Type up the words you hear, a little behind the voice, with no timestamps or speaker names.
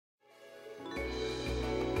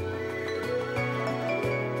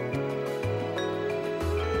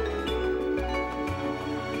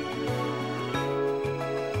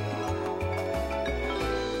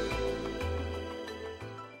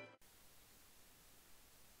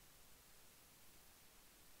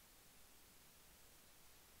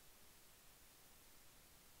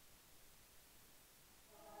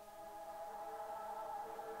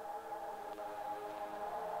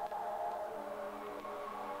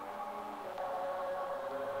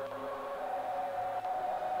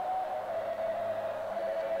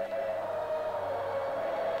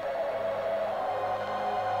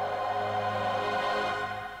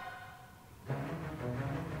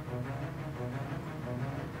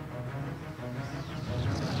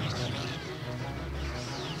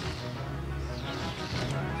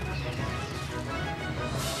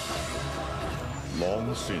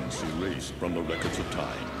long since erased from the records of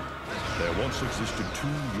time, there once existed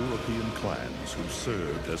two European clans who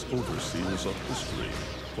served as overseers of history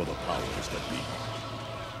for the powers that be.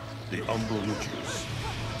 The Umbra Witches,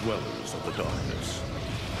 dwellers of the darkness,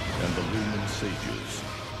 and the Lumen Sages,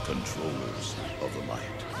 controllers of the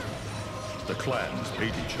light. The clans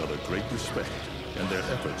paid each other great respect, and their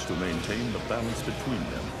efforts to maintain the balance between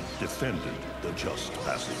them defended the just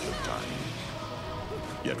passage of time.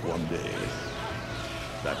 Yet one day,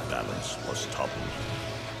 that balance was toppled.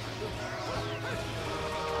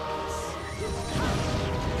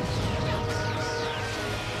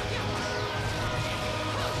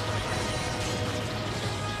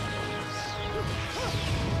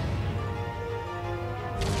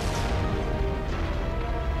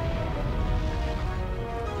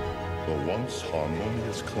 The once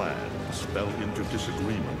harmonious clans fell into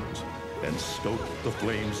disagreement and stoked the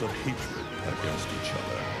flames of hatred against each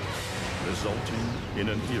other, resulting in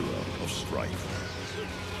an era of strife.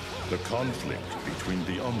 The conflict between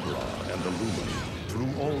the Umbra and the Lumen threw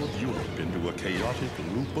all of Europe into a chaotic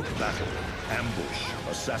loop of battle, ambush,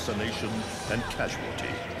 assassination, and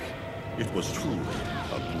casualty. It was truly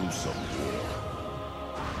a gruesome war.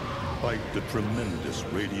 Despite the tremendous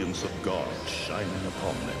radiance of God shining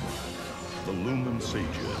upon them, the Lumen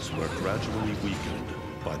Sages were gradually weakened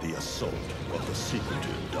by the assault of the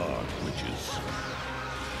secretive Dark Witches.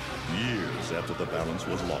 Years after the balance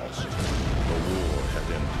was lost, the war had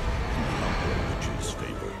ended in the Umbra Witches'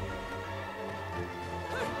 favor.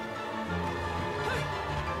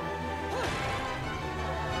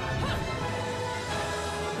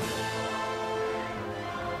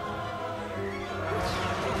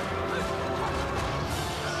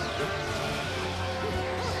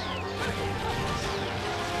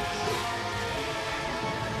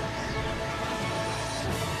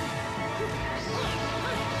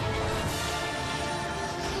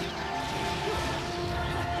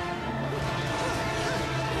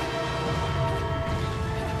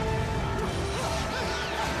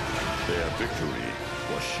 Their victory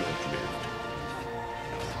was short-lived.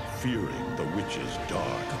 Fearing the witches'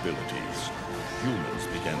 dark abilities, humans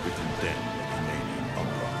began to condemn the remaining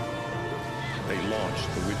Umbra. They launched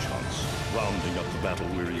the witch hunts, rounding up the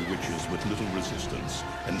battle-weary witches with little resistance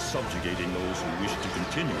and subjugating those who wished to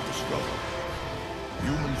continue the struggle.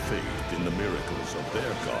 Human faith in the miracles of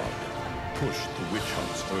their god pushed the witch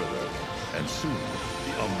hunts further, and soon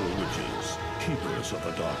the Umbra Witches, keepers of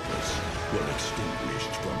the darkness, were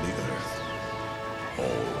extinguished from the earth. All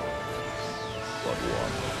but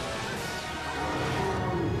one.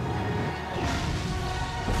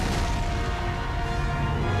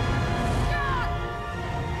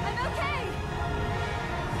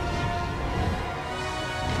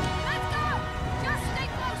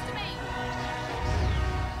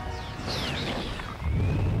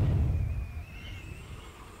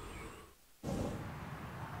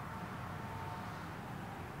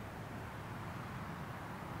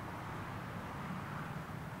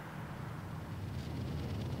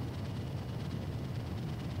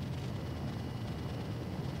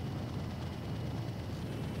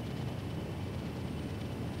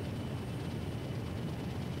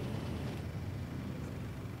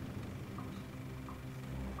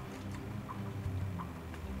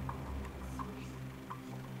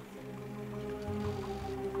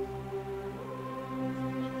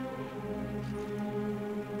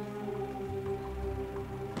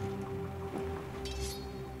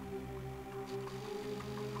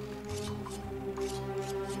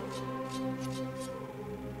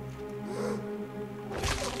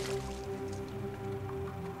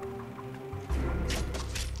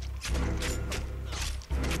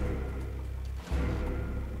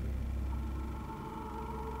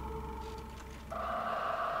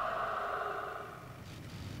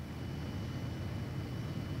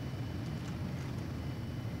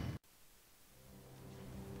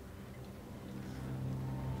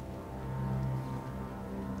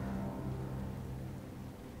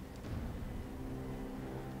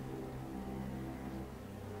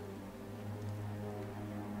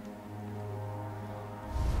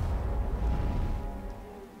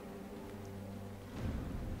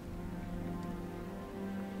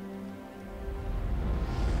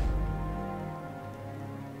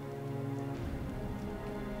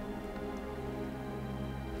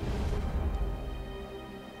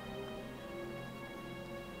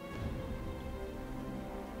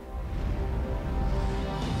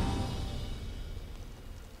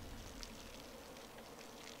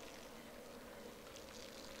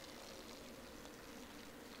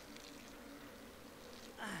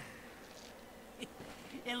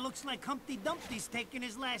 It looks like Humpty Dumpty's taking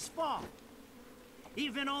his last fall.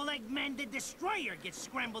 Even old Eggman the Destroyer gets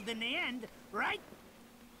scrambled in the end, right?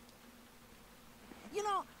 You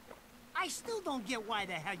know, I still don't get why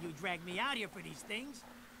the hell you dragged me out here for these things.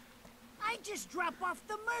 I just drop off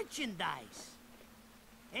the merchandise.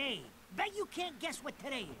 Hey, bet you can't guess what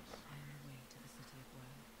today is.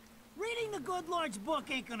 Reading the good Lord's book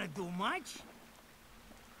ain't gonna do much.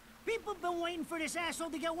 People been waiting for this asshole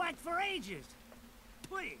to get whacked for ages.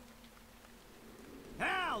 Please.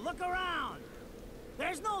 Hell, look around.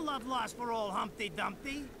 There's no love lost for old Humpty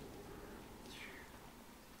Dumpty.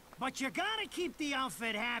 But you gotta keep the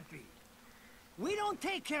outfit happy. We don't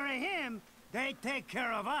take care of him, they take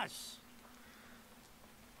care of us.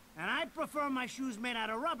 And I prefer my shoes made out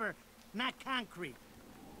of rubber, not concrete.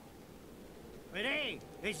 But hey,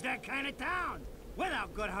 it's that kind of town.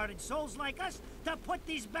 Without good-hearted souls like us to put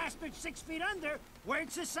these bastards 6 feet under,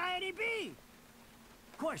 where'd society be?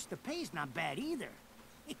 Of course, the pay's not bad either.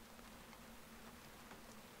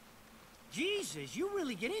 Jesus, you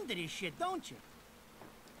really get into this shit, don't you?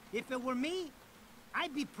 If it were me,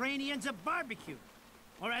 I'd be praying he ends up barbecue.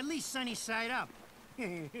 Or at least sunny side up.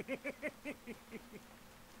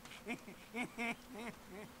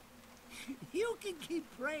 You can keep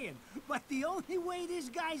praying, but the only way this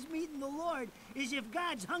guy's meeting the Lord is if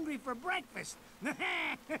God's hungry for breakfast.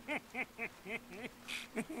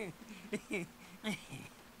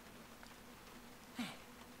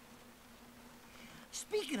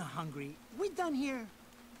 Speaking of hungry, we done here?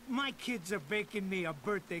 My kids are baking me a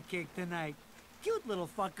birthday cake tonight. Cute little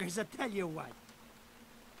fuckers, I'll tell you what.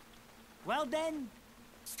 Well then,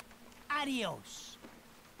 adios.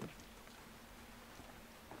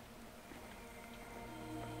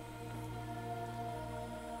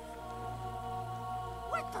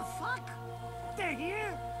 What the fuck? They're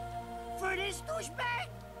here? For this douchebag?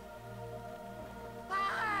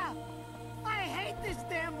 Ah! I hate this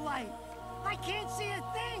damn light. I can't see a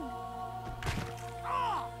thing.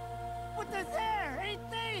 Oh! But they're there, ain't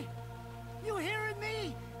they? You hearing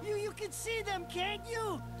me? You can see them, can't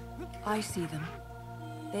you? I see them.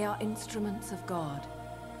 They are instruments of God,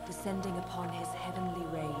 descending upon his heavenly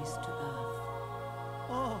rays to earth.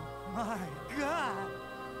 Oh my God!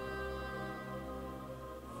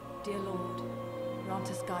 Dear Lord, grant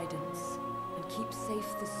us guidance, and keep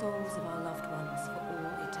safe the souls of our loved ones for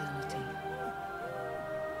all eternity.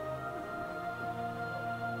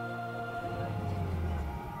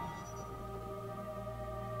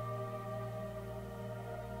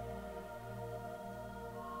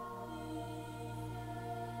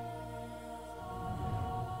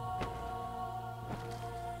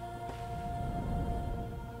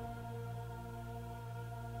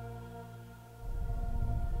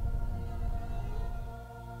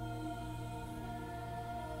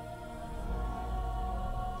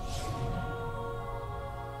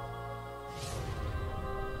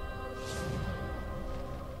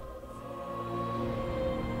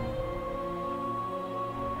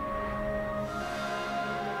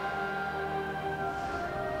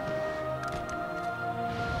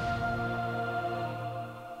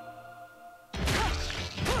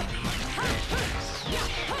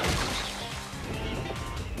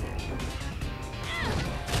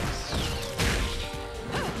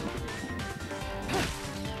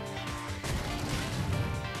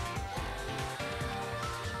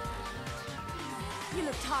 You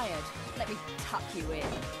look tired. Let me tuck you in.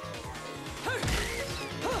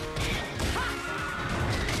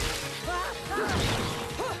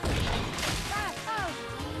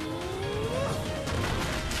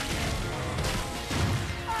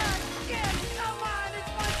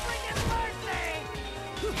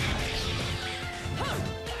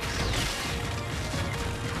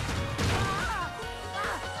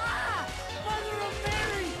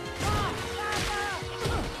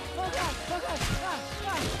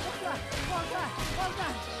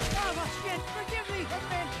 Forgive me,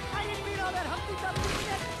 Hitman! I didn't mean all that Humpty Dumpty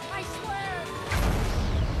shit! I swear!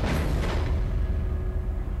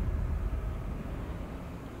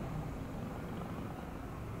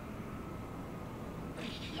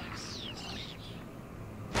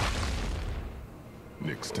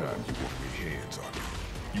 Next time you want your hands on me,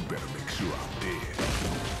 you better make sure I'm dead.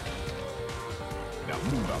 Now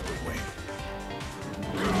move out the way.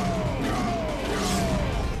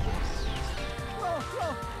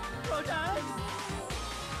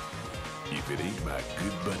 If it ain't my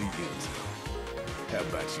good buddy Enzo, how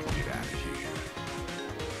about you get out of here?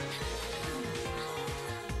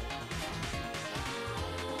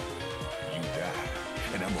 You die,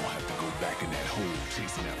 and I'm gonna have to go back in that hole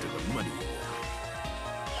chasing after the money.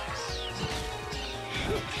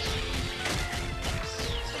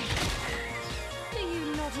 Do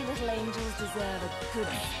you naughty little little angels deserve a good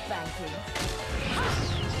spanking.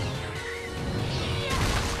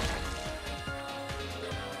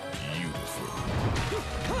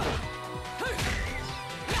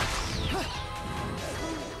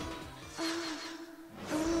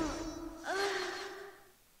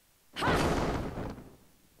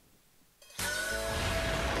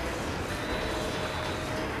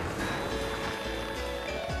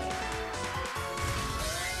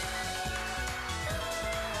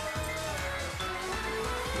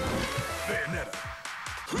 Bayonetta.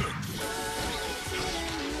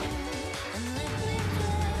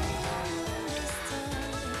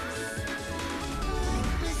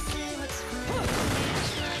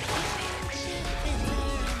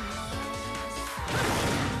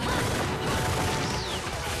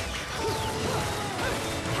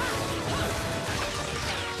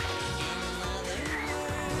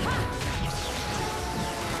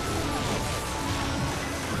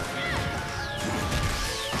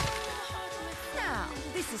 Now,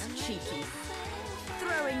 this is cheeky.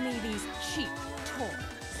 Throwing me these cheap toys.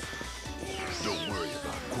 Don't worry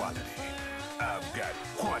about quality. I've got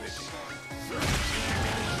quantity.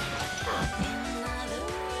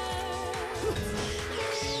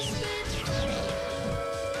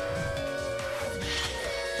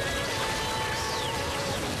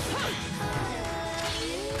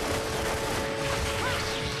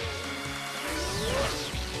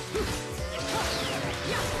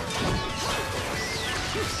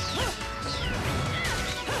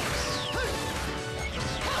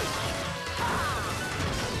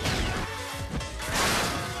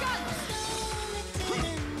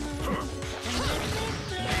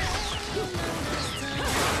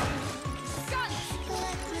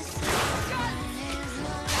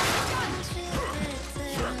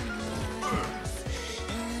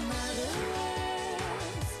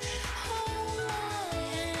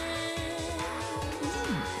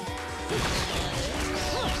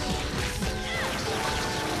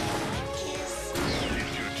 If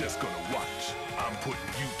you're just gonna watch, I'm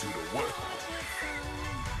putting you to the work.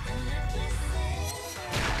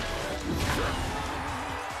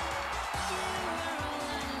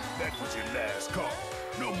 That was your last call.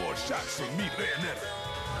 No more shots from me, Bayonetta.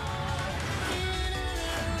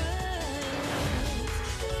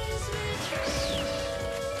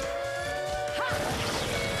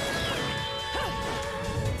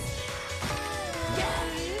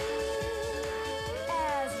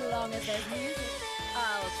 As long as there's music,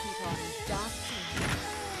 I'll keep on dancing.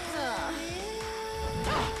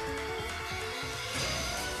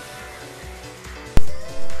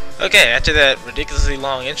 Okay, after that ridiculously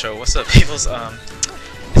long intro, what's up, peoples?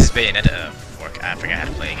 This is Bayonetta. I forgot how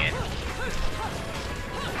to play again.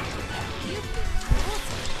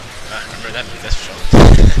 Remember that? That's for sure.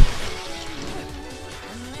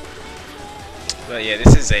 But yeah,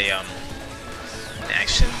 this is a an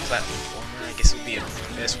action platformer. I guess it would be the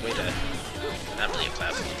best way to. Not really a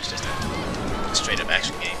platform. It's just a straight up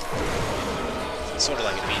action game. It's sort of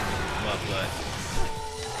like a beat 'em up, but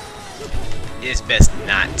it's best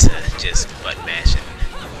not to just button mash it.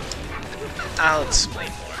 I'll explain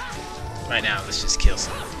more. Right now, let's just kill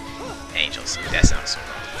some angels. That sounds so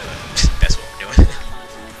wrong, but that's what we're doing.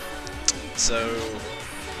 So,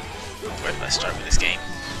 where do I start with this game?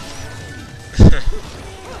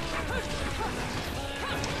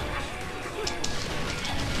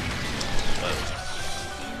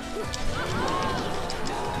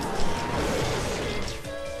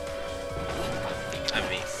 I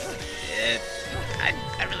mean,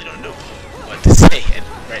 I really don't know what to say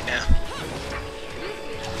right now,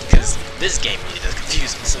 because this game really does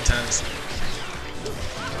confuse me sometimes.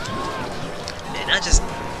 And I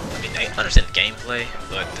mean, I understand the gameplay,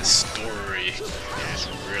 but the story is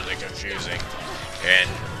really confusing. And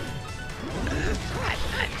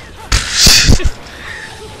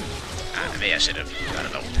maybe I should have, I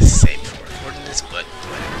don't know what to say before recording this, but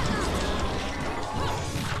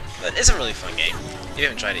it's a really fun game. If you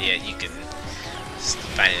haven't tried it yet, you can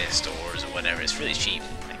find it in stores or whatever. It's really cheap.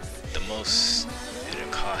 Like, the most it'll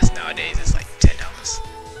cost nowadays is like $10.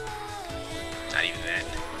 Not even that.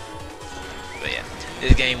 But yeah,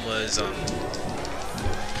 this game was hold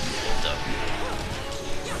up.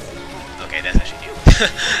 Okay, that's actually new.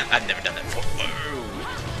 I've never done that before.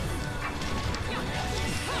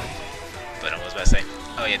 But I was about to say,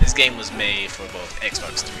 oh yeah, this game was made for both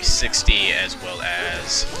Xbox 360 as well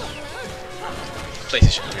as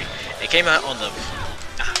PlayStation 3. It came out on the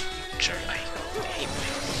sure, I hate when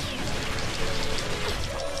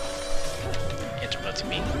interrupting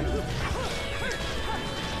me.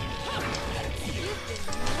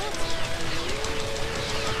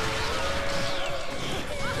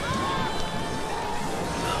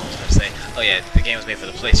 Oh yeah, the game was made for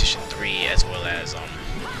the PlayStation 3 as well as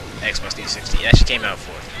Xbox 360. It actually came out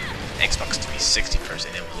for Xbox 360 first,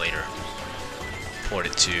 and then later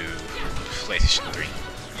ported to PlayStation 3.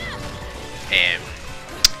 And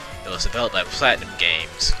it was developed by Platinum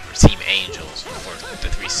Games, or Team Angels, for the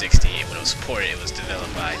 360. And when it was ported, it was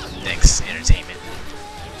developed by Nex Entertainment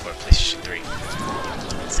for PlayStation 3.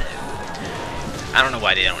 So, I don't know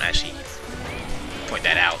why they don't actually point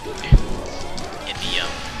that out in the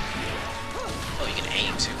oh, you can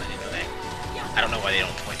aim too. I didn't know that. I don't know why they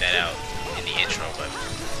don't point that out in the intro, but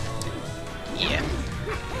yeah.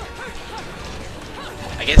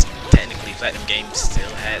 I guess technically Platinum Games still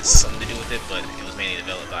has something to do with it, but it was mainly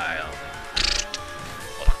developed by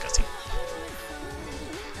hold on, cutscene.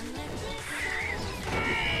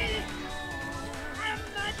 I'm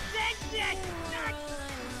not dead yet!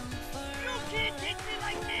 You can't take me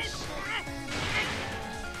like this!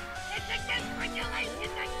 It's against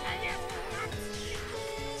regulations, I tell you!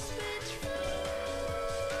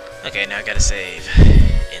 Okay, now I gotta save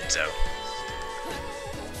Enzo.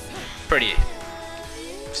 Pretty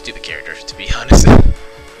stupid character, to be honest.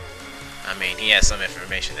 I mean, he has some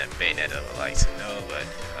information that Bayonetta would like to know, but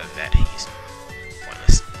other than that, he's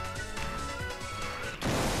pointless.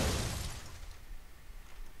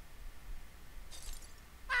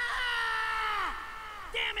 Ah!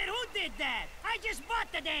 Damn it, who did that? I just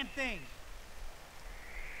bought the damn thing!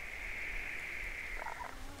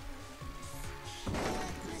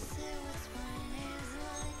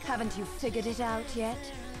 Haven't you figured it out yet?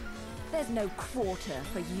 There's no quarter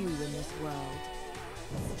for you in this world.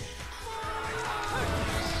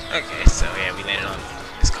 Okay, so yeah, we landed on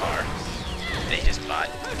this car that he just bought,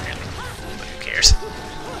 apparently, but who cares?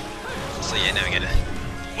 So yeah, now we gotta...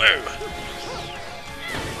 Whoa!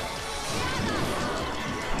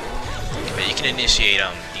 But you can initiate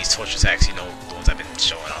these torture attacks, you know, the ones I've been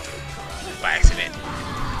showing off by accident.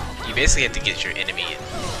 You basically have to get your enemy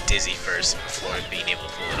dizzy first before being able to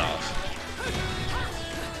pull it off.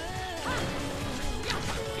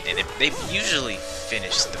 And they usually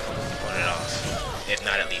finish the opponent off, if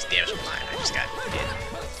not at least damage them line. I just got hit.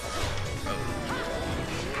 Oh.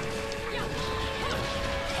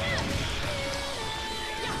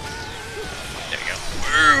 There we go.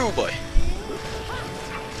 Oh boy.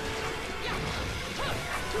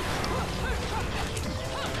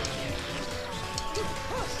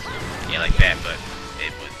 Yeah, like that, but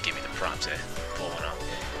it would give me the prompt to pull one off.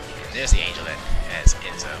 And there's the angel that has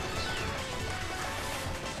Enzo.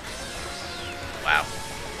 Wow.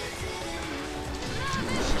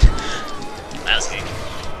 That was good.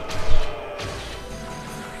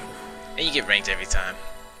 And you get ranked every time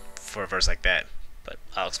for a verse like that, but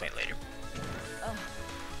I'll explain later.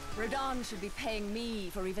 Rodan should be paying me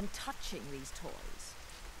for even touching these toys.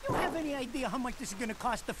 You have any idea how much this is gonna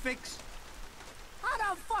cost to fix?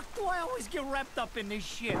 How the fuck do I always get wrapped up in this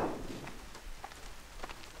shit?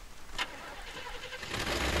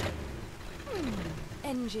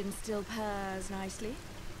 Engine still purrs nicely.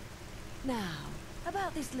 Now,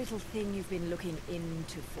 about this little thing you've been looking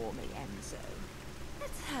into for me, Enzo.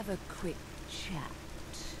 Let's have a quick chat.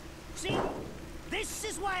 See? This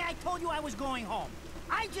is why I told you I was going home.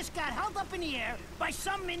 I just got held up in the air by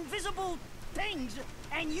some invisible things,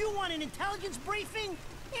 and you want an intelligence briefing?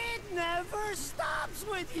 It never stops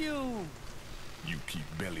with you! You keep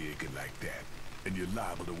belly aching like that, and you're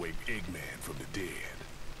liable to wake Eggman from the dead.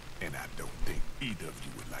 And I don't think either of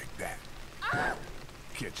you would like that. Ah!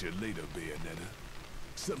 Catch you later, Bayonetta.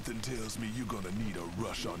 Something tells me you're gonna need a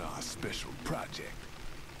rush on our special project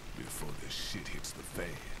before this shit hits the fan.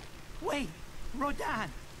 Wait,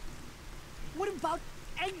 Rodan. What about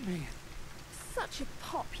Eggman? Such a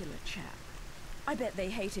popular chap. I bet they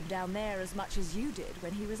hate him down there as much as you did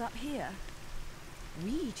when he was up here.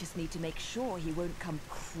 We just need to make sure he won't come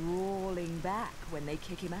crawling back when they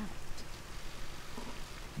kick him out.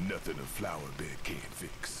 Nothing a flower bed can't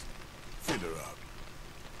fix. Fill her up.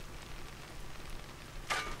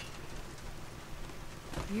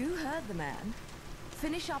 You heard the man.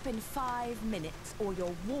 Finish up in 5 minutes or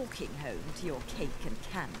you're walking home to your cake and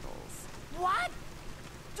candles. What?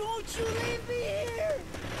 Don't you leave me here!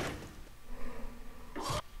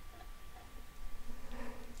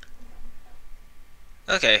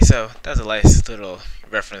 Okay, so that was a nice little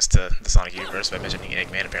reference to the Sonic universe by mentioning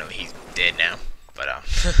Eggman. Apparently he's dead now, but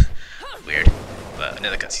weird. But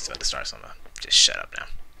another cutscene's about to start, so I'm gonna just shut up now.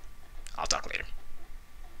 I'll talk later.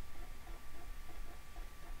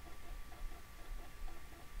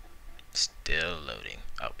 Still loading.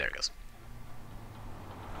 Oh, there it goes.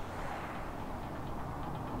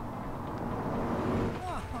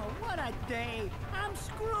 Oh, what a day! I'm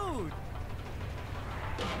screwed!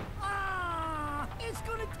 Ah!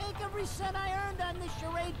 take every cent I earned on this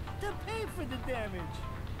charade to pay for the damage.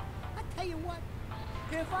 I tell you what,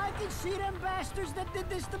 if I could see them bastards that did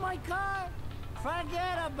this to my car,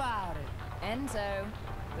 forget about it. Enzo,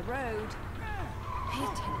 the road. Pay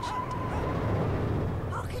attention.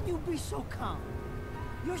 How can you be so calm?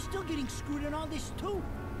 You're still getting screwed in all this too.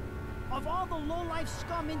 Of all the low-life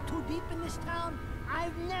scum in too deep in this town,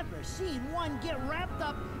 I've never seen one get wrapped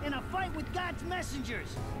up in a fight with God's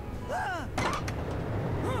messengers.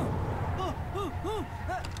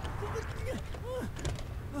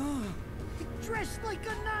 Dressed like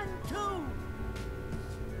a nun, too.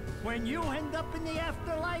 When you end up in the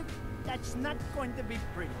afterlife, that's not going to be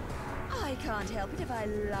pretty. I can't help it if I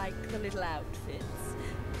like the little outfits.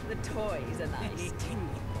 The toys are nice, too.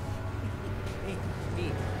 Hey,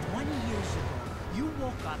 20 years ago, you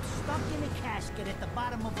woke up stuck in a casket at the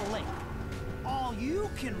bottom of a lake. All you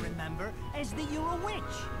can remember is that you're a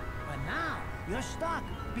witch. But now, you're stuck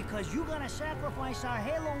because you gotta sacrifice our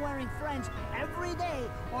halo-wearing friends every day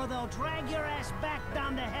or they'll drag your ass back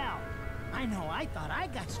down to hell. I know, I thought I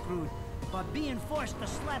got screwed, but being forced to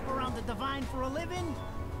slap around the divine for a living,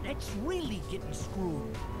 that's really getting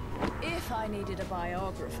screwed. If I needed a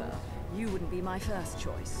biographer, you wouldn't be my first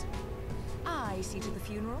choice. I see to the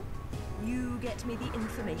funeral. You get me the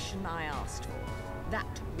information I asked for.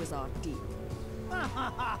 That was our deal.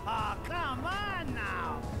 Come on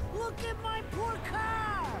now! Look at my poor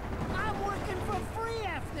car! I'm working for free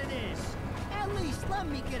after this! At least let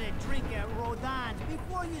me get a drink at Rodon's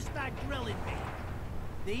before you start grilling me.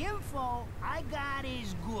 The info I got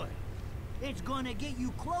is good. It's gonna get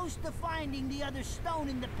you close to finding the other stone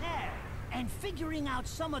in the pair and figuring out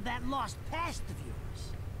some of that lost past of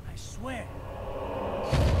yours. I swear.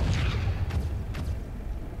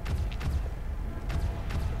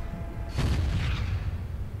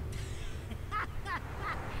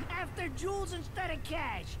 After jewels instead of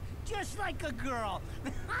cash, just like a girl.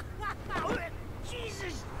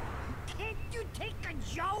 Jesus, can't you take a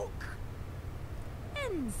joke?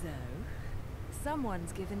 Enzo,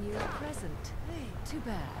 someone's given you a present. Too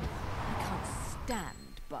bad. I can't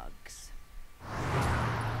stand bugs.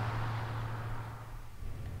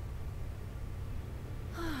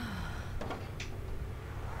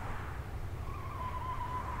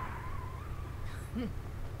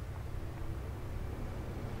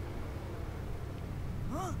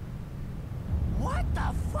 Huh? What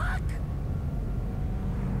the fuck?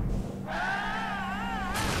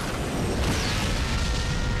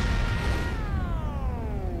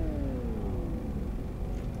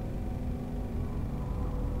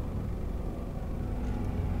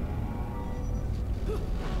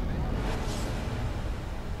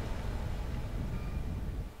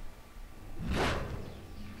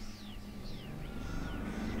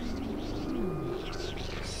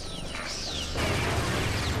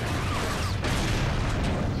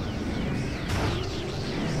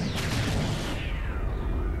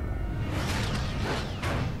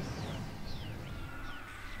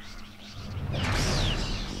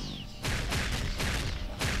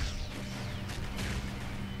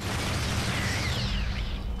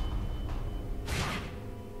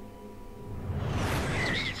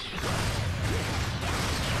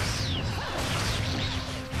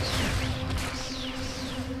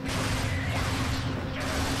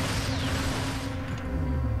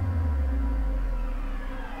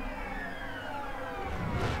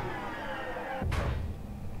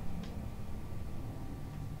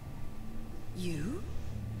 You?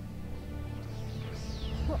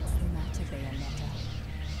 What's the matter, Bayonetta?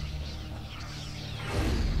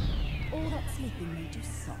 All that sleeping made you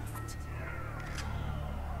soft.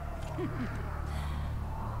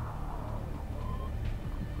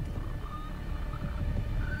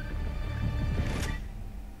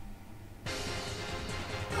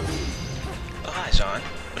 Oh, hi, Sean.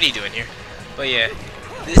 What are you doing here? But yeah,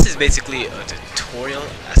 this is basically a tutorial,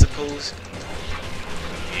 I suppose.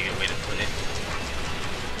 Maybe a way to put it.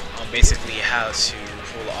 On basically how to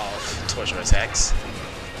pull off torture attacks.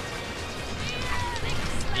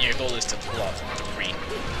 And your goal is to pull off 3.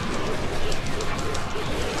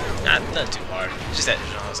 Not too hard. Just that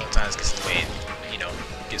sometimes gets in the way and, you know,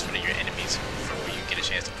 gets rid of your enemies before you get a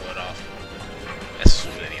chance to pull it off. That's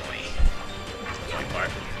really the only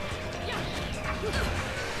part.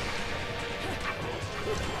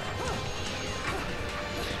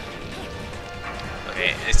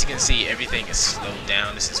 Okay, as you can see, everything is slowed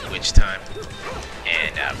down. This is witch time,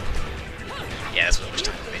 and yeah, that's what witch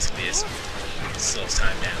time basically is. It slows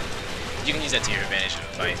time down. You can use that to your advantage in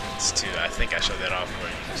fights too. I think I showed that off where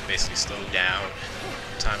you just basically slow down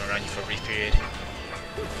time around you for a brief period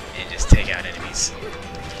and just take out enemies.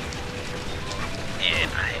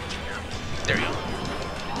 And there we go.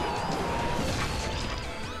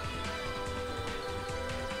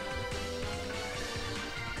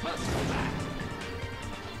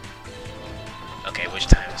 Okay, which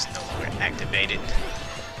time is no longer activated.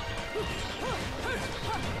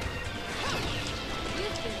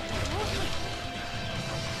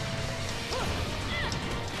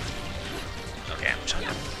 Okay, I'm trying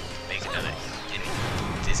to make another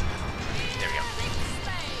dizzy. There we go.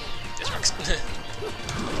 This works.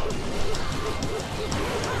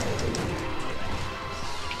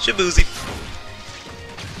 Shaboozy.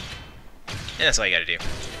 And that's all you gotta do.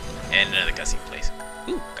 And another cutscene plays.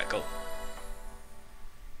 Ooh, got gold.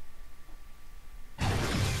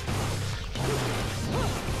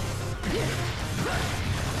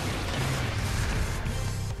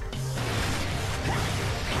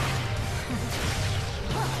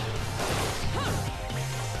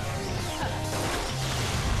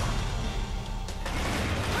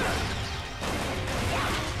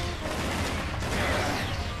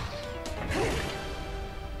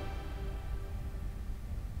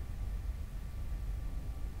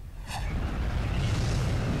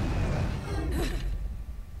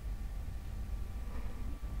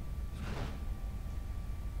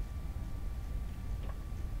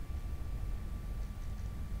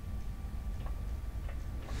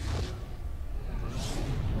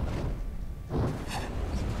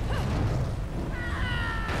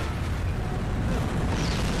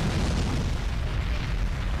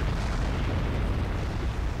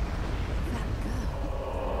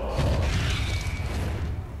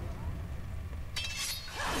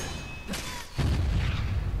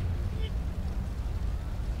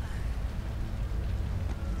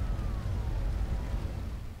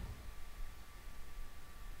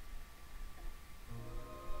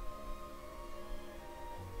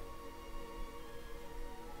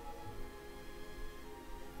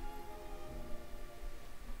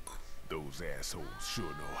 Those assholes sure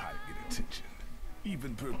know how to get attention.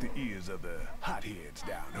 Even perk the ears of the hotheads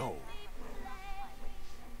down home.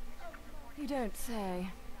 You don't say.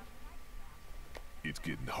 It's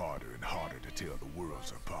getting harder and harder to tell the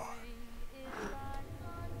worlds apart.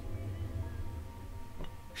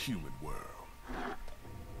 Human world.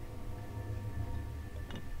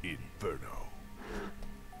 Inferno.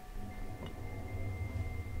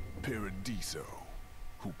 Paradiso.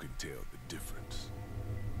 Who can tell the difference?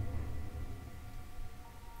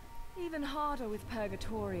 Even harder with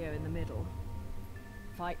Purgatorio in the middle.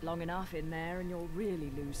 Fight long enough in there and you'll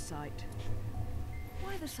really lose sight.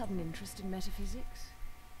 Why the sudden interest in metaphysics?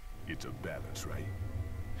 It's a balance, right?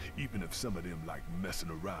 Even if some of them like messing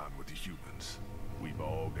around with the humans, we've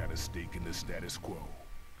all got a stake in the status quo.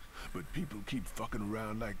 But people keep fucking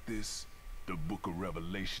around like this, the Book of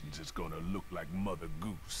Revelations is gonna look like Mother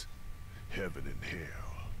Goose. Heaven and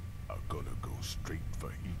hell are gonna go straight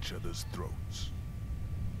for each other's throats.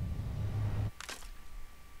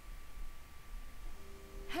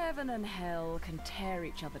 Heaven and hell can tear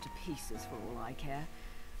each other to pieces for all I care.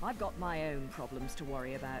 I've got my own problems to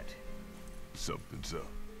worry about. Something's up.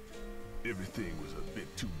 Everything was a bit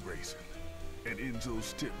too brazen, and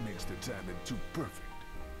Enzo's tip makes the timing too perfect.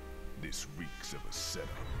 This reeks of a setup.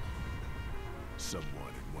 Someone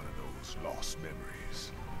in one of those lost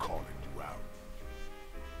memories calling you out.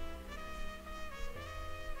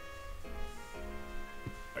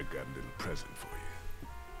 I got a little present for you.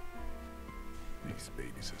 These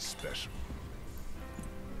babies are special.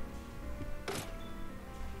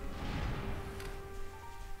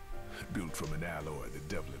 Built from an alloy the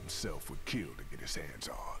devil himself would kill to get his hands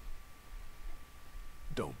on.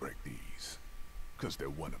 Don't break these, 'cause they're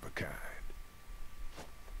one of a kind.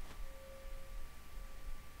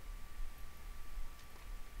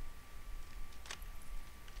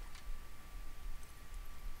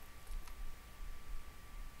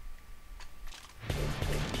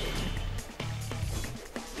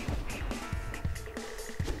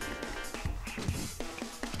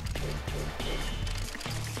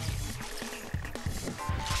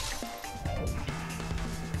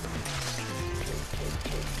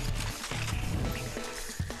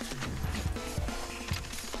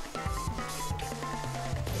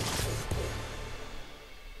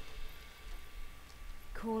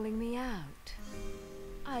 Calling me out.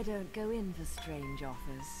 I don't go in for strange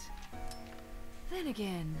offers. Then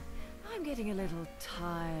again, I'm getting a little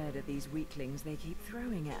tired of these weaklings they keep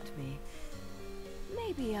throwing at me.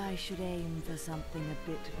 Maybe I should aim for something a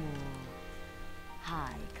bit more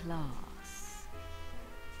high class.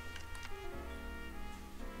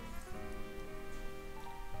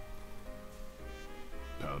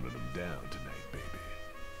 Pounding them down tonight, baby.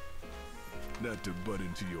 Not to butt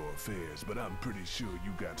into your affairs, but I'm pretty sure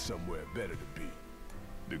you got somewhere better to be.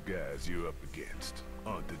 The guys you're up against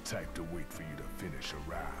aren't the type to wait for you to finish a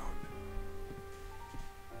round.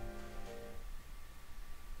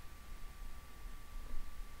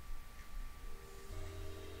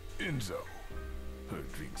 Enzo, her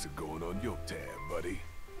drinks are going on your tab, buddy.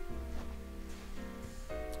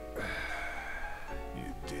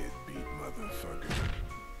 You deadbeat motherfucker.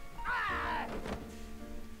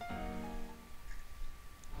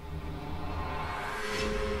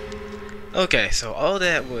 Okay, so all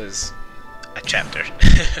that was a chapter.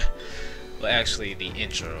 Well, actually, the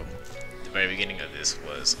intro, the very beginning of this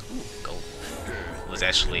was gold. Was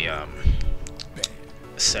actually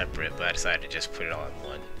separate, but I decided to just put it all in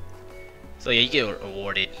one. So yeah, you get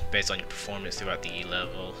awarded based on your performance throughout the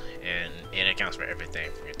level, and it accounts for everything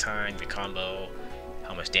from your time, your combo,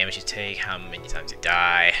 how much damage you take, how many times you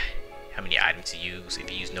die, how many items you use. If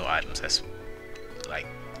you use no items, that's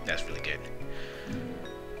really good.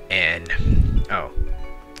 And oh,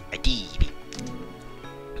 I did.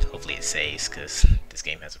 Hopefully it saves, because this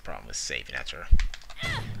game has a problem with saving after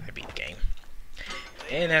I beat the game.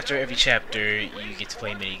 And after every chapter, you get to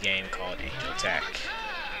play a mini game called Angel Attack.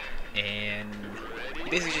 And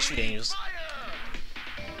you basically just shoot angels.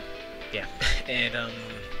 Yeah, and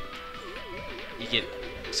you get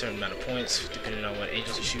a certain amount of points depending on what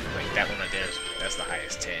angels you shoot. Like that one right there, that's the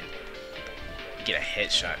highest 10. You get a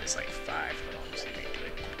headshot, it's like 5. Hold on, let's see if I can do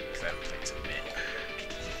it, because I haven't played this in a minute.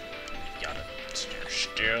 Gotta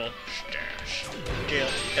still.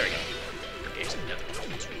 There we go. Okay, so another one.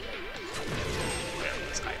 Whatever it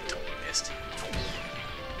was, I totally missed.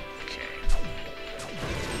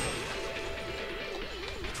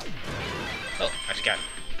 Oh, I just got it.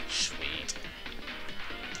 Sweet.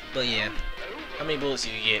 But yeah, how many bullets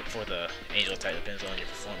you get for the angel attack depends on your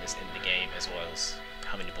performance in the game, as well as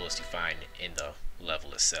how many bullets you find in the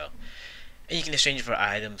level itself. And you can exchange it for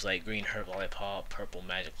items like green herb lollipop, purple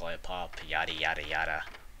magic lollipop, yada yada yada.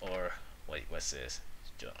 Or what's this?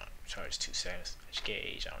 Charge 2 seconds.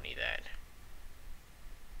 Gauge. I don't need that.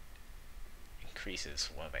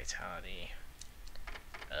 Increases 1 vitality.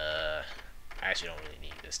 I actually don't really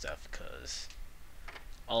need this stuff, because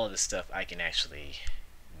all of this stuff I can actually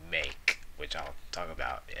make, which I'll talk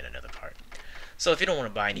about in another part. So if you don't want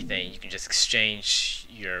to buy anything, you can just exchange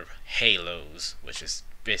your halos, which is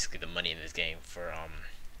basically the money in this game, for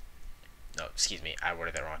no, excuse me, I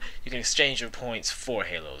worded that wrong. You can exchange your points for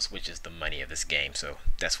halos, which is the money of this game. So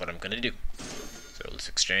that's what I'm gonna do. So let's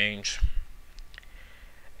exchange.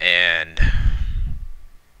 And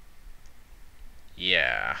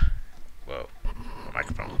yeah. Whoa, my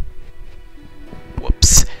microphone.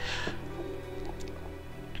 Whoops.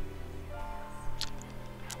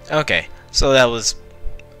 Okay, so that was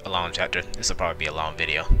a long chapter. This will probably be a long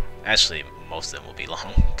video. Actually, most of them will be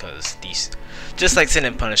long, because these, just like Sin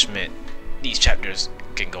and Punishment, these chapters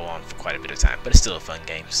can go on for quite a bit of time, but it's still a fun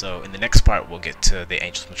game. So in the next part, we'll get to the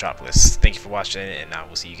Angels Metropolis. Thank you for watching, and I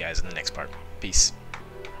will see you guys in the next part. Peace.